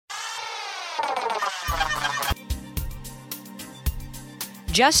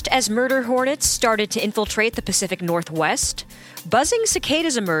Just as murder hornets started to infiltrate the Pacific Northwest, buzzing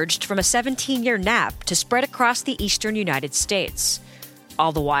cicadas emerged from a 17-year nap to spread across the eastern United States.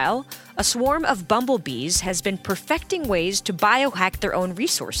 All the while, a swarm of bumblebees has been perfecting ways to biohack their own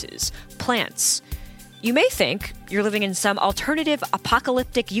resources, plants. You may think you're living in some alternative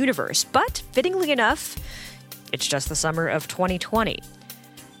apocalyptic universe, but fittingly enough, it's just the summer of 2020.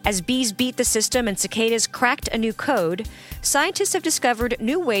 As bees beat the system and cicadas cracked a new code, scientists have discovered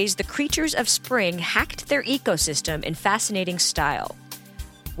new ways the creatures of spring hacked their ecosystem in fascinating style.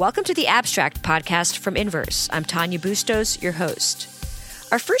 Welcome to the Abstract podcast from Inverse. I'm Tanya Bustos, your host.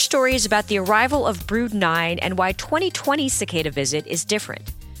 Our first story is about the arrival of BroodIX and why 2020's cicada visit is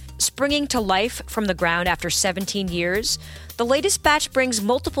different. Springing to life from the ground after 17 years, the latest batch brings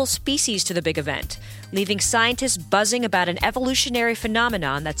multiple species to the big event, leaving scientists buzzing about an evolutionary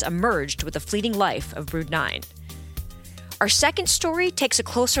phenomenon that's emerged with the fleeting life of BroodIX. Our second story takes a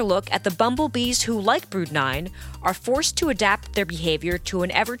closer look at the bumblebees who, like BroodIX, are forced to adapt their behavior to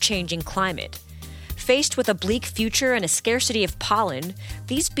an ever-changing climate. Faced with a bleak future and a scarcity of pollen,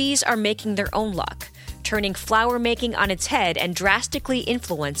 these bees are making their own luck, turning flower making on its head and drastically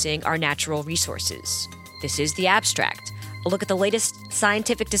influencing our natural resources. This is The Abstract, a look at the latest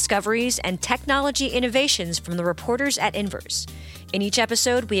scientific discoveries and technology innovations from the reporters at Inverse. In each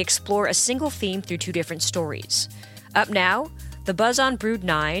episode, we explore a single theme through two different stories. Up now, the buzz on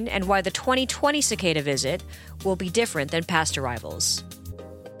BroodIX and why the 2020 cicada visit will be different than past arrivals.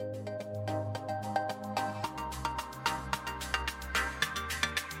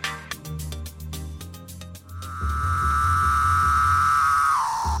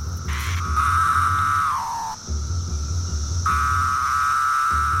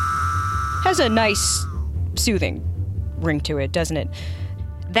 Has a nice, soothing ring to it, doesn't it?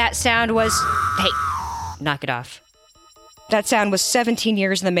 That sound was... Hey, knock it off. That sound was 17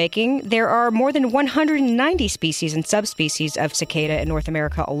 years in the making. There are more than 190 species and subspecies of cicada in North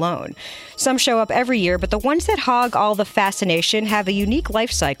America alone. Some show up every year, but the ones that hog all the fascination have a unique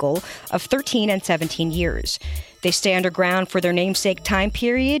life cycle of 13 and 17 years. They stay underground for their namesake time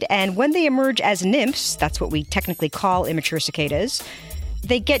period, and when they emerge as nymphs, that's what we technically call immature cicadas,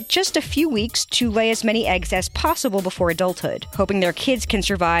 they get just a few weeks to lay as many eggs as possible before adulthood, hoping their kids can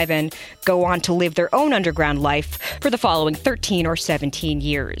survive and go on to live their own underground life for the following 13 or 17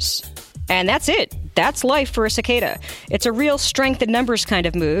 years. And that's it. That's life for a cicada. It's a real strength in numbers kind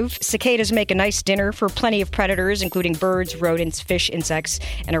of move. Cicadas make a nice dinner for plenty of predators, including birds, rodents, fish, insects,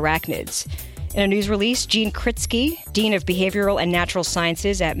 and arachnids. In a news release, Gene Kritsky, Dean of Behavioral and Natural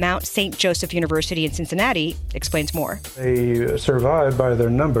Sciences at Mount St. Joseph University in Cincinnati, explains more. They survive by their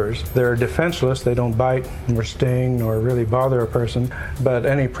numbers. They're defenseless. They don't bite or sting or really bother a person. But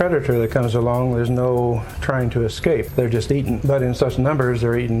any predator that comes along, there's no trying to escape. They're just eaten. But in such numbers,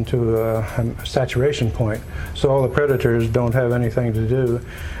 they're eaten to a saturation point. So all the predators don't have anything to do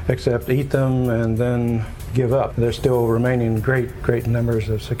except eat them and then give up. There's still remaining great numbers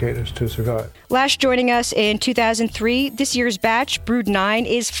of cicadas to survive. Last joining us in 2003, this year's batch, BroodIX,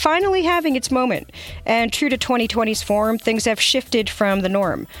 is finally having its moment. And true to 2020's form, things have shifted from the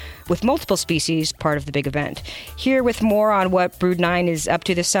norm, with multiple species part of the big event. Here with more on what BroodIX is up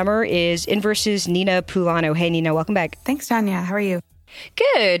to this summer is Inverse's Nina Pulano. Hey, Nina, welcome back. Thanks, Tanya. How are you?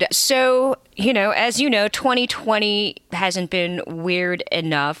 Good. So, as you know, 2020 hasn't been weird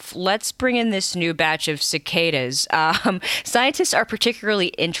enough. Let's bring in this new batch of cicadas. Scientists are particularly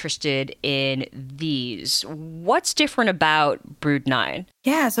interested in these. What's different about BroodIX?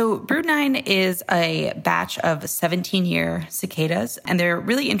 Yeah, so BroodIX is a batch of 17-year cicadas, and they're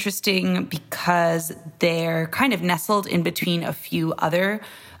really interesting because they're kind of nestled in between a few other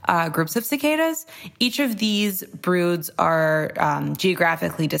groups of cicadas. Each of these broods are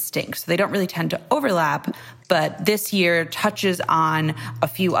geographically distinct, so they don't really tend to overlap, but this year touches on a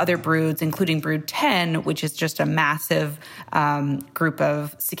few other broods, including brood 10, which is just a massive group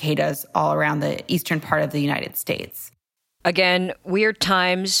of cicadas all around the eastern part of the United States. Again, weird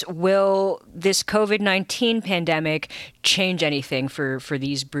times. Will this COVID-19 pandemic change anything for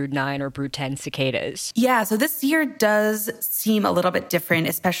these BroodIX or brood 10 cicadas? Yeah, so this year does seem a little bit different,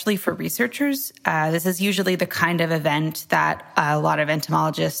 especially for researchers. This is usually the kind of event that a lot of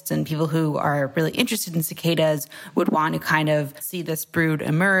entomologists and people who are really interested in cicadas would want to kind of see this brood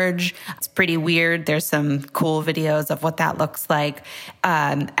emerge. It's pretty weird. There's some cool videos of what that looks like.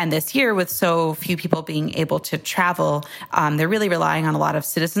 And this year, with so few people being able to travel, they're really relying on a lot of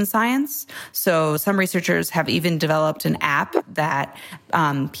citizen science. So some researchers have even developed an app that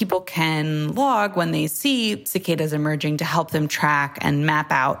people can log when they see cicadas emerging to help them track and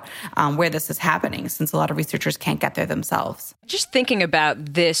map out where this is happening, since a lot of researchers can't get there themselves. Just thinking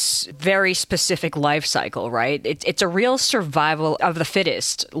about this very specific life cycle, right? It's a real survival of the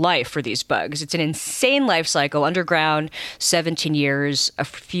fittest life for these bugs. It's an insane life cycle, underground, 17 years, a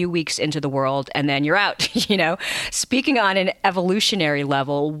few weeks into the world, and then you're out, Speaking on an evolutionary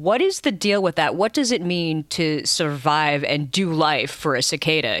level, what is the deal with that? What does it mean to survive and do life for a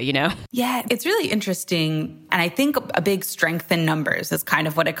cicada, Yeah, it's really interesting. And I think a big strength in numbers is kind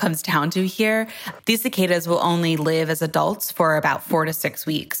of what it comes down to here. These cicadas will only live as adults for about 4 to 6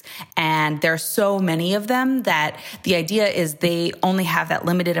 weeks. And there are so many of them that the idea is they only have that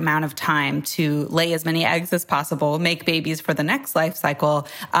limited amount of time to lay as many eggs as possible, make babies for the next life cycle,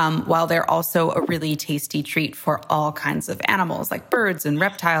 while they're also a really tasty treat for all kinds of animals like birds and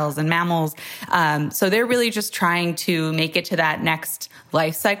reptiles and mammals. So they're really just trying to make it to that next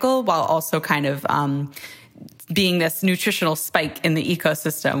life cycle while also kind of being this nutritional spike in the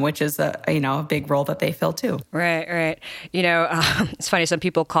ecosystem, which is a big role that they fill too. Right. It's funny. Some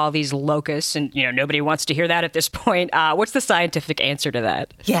people call these locusts, and nobody wants to hear that at this point. What's the scientific answer to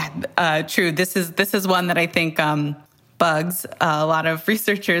that? Yeah, true. This is one that I think bugs a lot of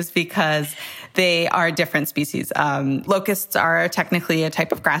researchers because they are different species. Locusts are technically a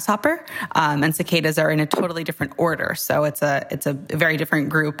type of grasshopper, and cicadas are in a totally different order. So it's a very different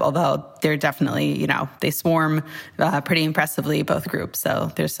group, although they're definitely, they swarm pretty impressively, both groups.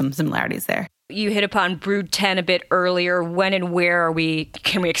 So there's some similarities there. You hit upon Brood 10 a bit earlier. When and where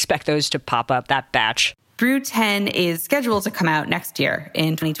can we expect those to pop up, that batch? Brood 10 is scheduled to come out next year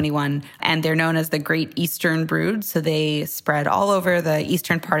in 2021, and they're known as the Great Eastern Brood, so they spread all over the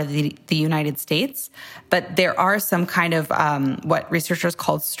eastern part of the United States. But there are some kind of what researchers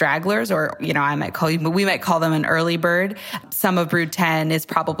call stragglers, or we might call them an early bird. Some of Brood 10 is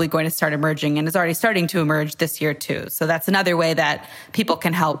probably going to start emerging and is already starting to emerge this year too. So that's another way that people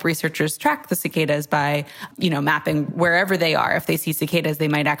can help researchers track the cicadas by, mapping wherever they are. If they see cicadas, they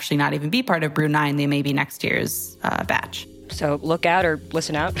might actually not even be part of Brood 9. They may be next year's batch. So look out or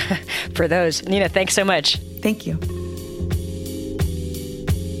listen out for those. Nina, thanks so much. Thank you.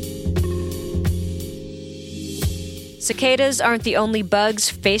 Cicadas aren't the only bugs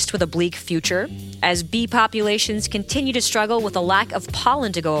faced with a bleak future. As bee populations continue to struggle with a lack of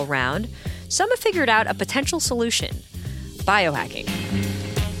pollen to go around, some have figured out a potential solution: biohacking.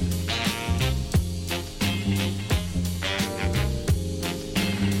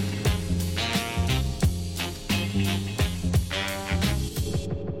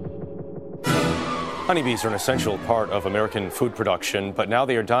 Honeybees are an essential part of American food production, but now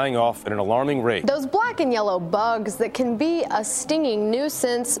they are dying off at an alarming rate. Those black and yellow bugs that can be a stinging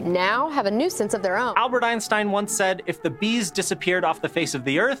nuisance now have a nuisance of their own. Albert Einstein once said, if the bees disappeared off the face of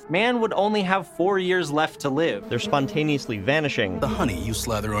the earth, man would only have 4 years left to live. They're spontaneously vanishing. The honey you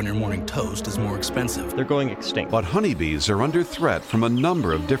slather on your morning toast is more expensive. They're going extinct. But honeybees are under threat from a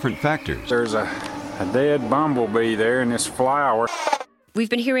number of different factors. There's a dead bumblebee there in this flower. We've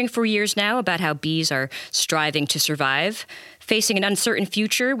been hearing for years now about how bees are striving to survive, facing an uncertain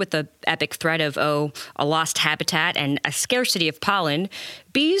future with the epic threat of, a lost habitat and a scarcity of pollen.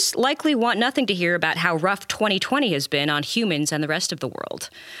 Bees likely want nothing to hear about how rough 2020 has been on humans and the rest of the world.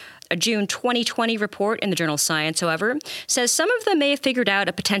 A June 2020 report in the journal Science, however, says some of them may have figured out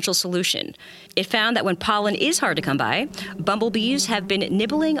a potential solution. It found that when pollen is hard to come by, bumblebees have been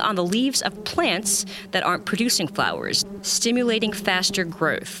nibbling on the leaves of plants that aren't producing flowers, stimulating faster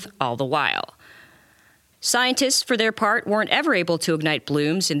growth all the while. Scientists, for their part, weren't ever able to ignite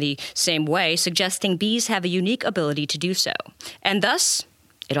blooms in the same way, suggesting bees have a unique ability to do so. And thus,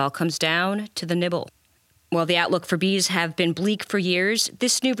 it all comes down to the nibble. While the outlook for bees have been bleak for years,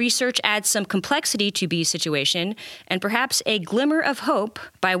 this new research adds some complexity to bees' situation and perhaps a glimmer of hope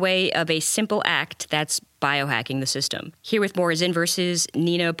by way of a simple act that's biohacking the system. Here with more is Inverse's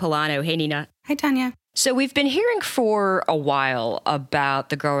Nina Polano. Hey, Nina. Hi, Tanya. So we've been hearing for a while about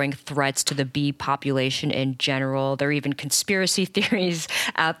the growing threats to the bee population in general. There are even conspiracy theories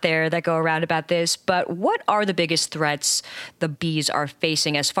out there that go around about this. But what are the biggest threats the bees are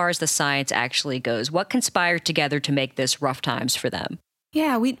facing as far as the science actually goes? What conspired together to make this rough times for them?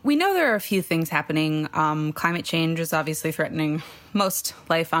 Yeah, we know there are a few things happening. Climate change is obviously threatening most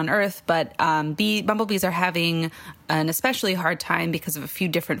life on Earth, but bumblebees are having an especially hard time because of a few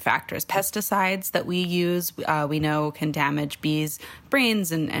different factors. Pesticides that we use, we know can damage bees'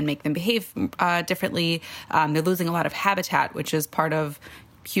 brains and make them behave differently. They're losing a lot of habitat, which is part of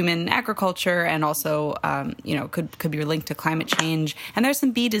human agriculture and also, could be linked to climate change. And there's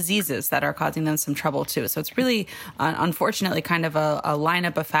some bee diseases that are causing them some trouble too. So it's really, unfortunately, kind of a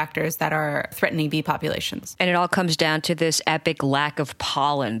lineup of factors that are threatening bee populations. And it all comes down to this epic lack of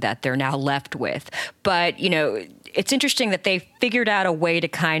pollen that they're now left with. But, it's interesting that they figured out a way to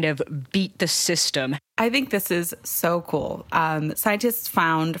kind of beat the system. I think this is so cool. Scientists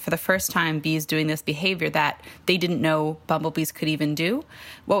found for the first time bees doing this behavior that they didn't know bumblebees could even do.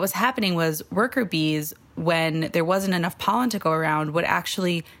 What was happening was worker bees, when there wasn't enough pollen to go around, would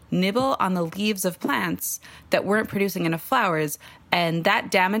actually nibble on the leaves of plants that weren't producing enough flowers, and that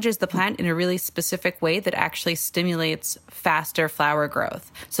damages the plant in a really specific way that actually stimulates faster flower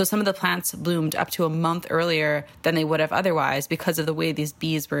growth. So some of the plants bloomed up to a month earlier than they would have otherwise because of the way these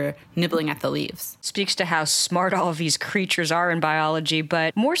bees were nibbling at the leaves. Speaks to how smart all of these creatures are in biology,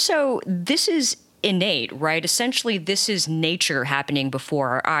 but more so, this is innate, right? Essentially, this is nature happening before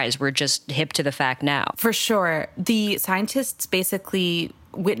our eyes. We're just hip to the fact now. For sure. The scientists basically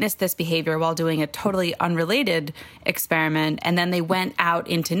witnessed this behavior while doing a totally unrelated experiment, and then they went out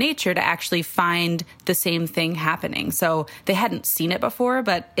into nature to actually find the same thing happening. So they hadn't seen it before,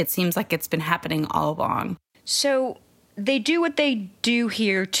 but it seems like it's been happening all along. So they do what they do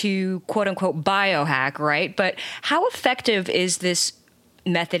here to quote-unquote biohack, right? But how effective is this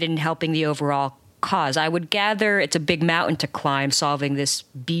method in helping the overall cause? I would gather it's a big mountain to climb solving this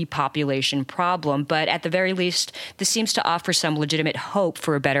bee population problem, but at the very least, this seems to offer some legitimate hope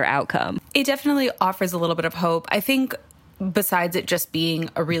for a better outcome. It definitely offers a little bit of hope. I think besides it just being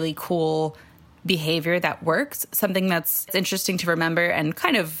a really cool behavior that works, something that's interesting to remember and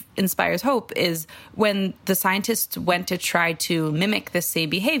kind of inspires hope is when the scientists went to try to mimic this same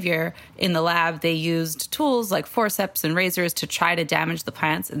behavior in the lab, they used tools like forceps and razors to try to damage the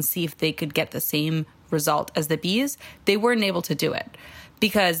plants and see if they could get the same result as the bees. They weren't able to do it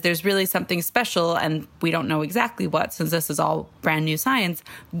because there's really something special, and we don't know exactly what, since this is all brand new science.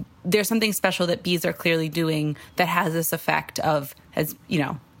 There's something special that bees are clearly doing that has this effect of,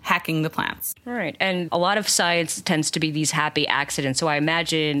 hacking the plants. All right. And a lot of science tends to be these happy accidents. So I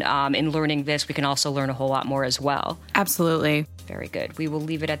imagine in learning this, we can also learn a whole lot more as well. Absolutely. Very good. We will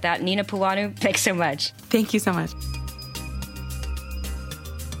leave it at that. Nina Pulanu, thanks so much. Thank you so much.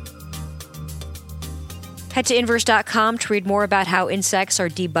 Head to inverse.com to read more about how insects are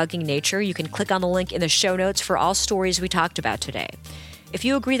debugging nature. You can click on the link in the show notes for all stories we talked about today. If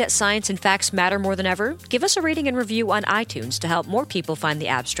you agree that science and facts matter more than ever, give us a rating and review on iTunes to help more people find The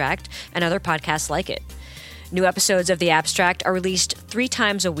Abstract and other podcasts like it. New episodes of The Abstract are released 3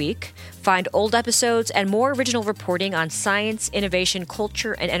 times a week. Find old episodes and more original reporting on science, innovation,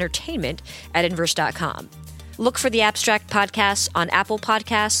 culture, and entertainment at inverse.com. Look for The Abstract podcasts on Apple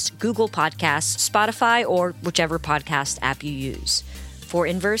Podcasts, Google Podcasts, Spotify, or whichever podcast app you use. For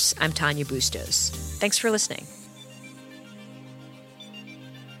Inverse, I'm Tanya Bustos. Thanks for listening.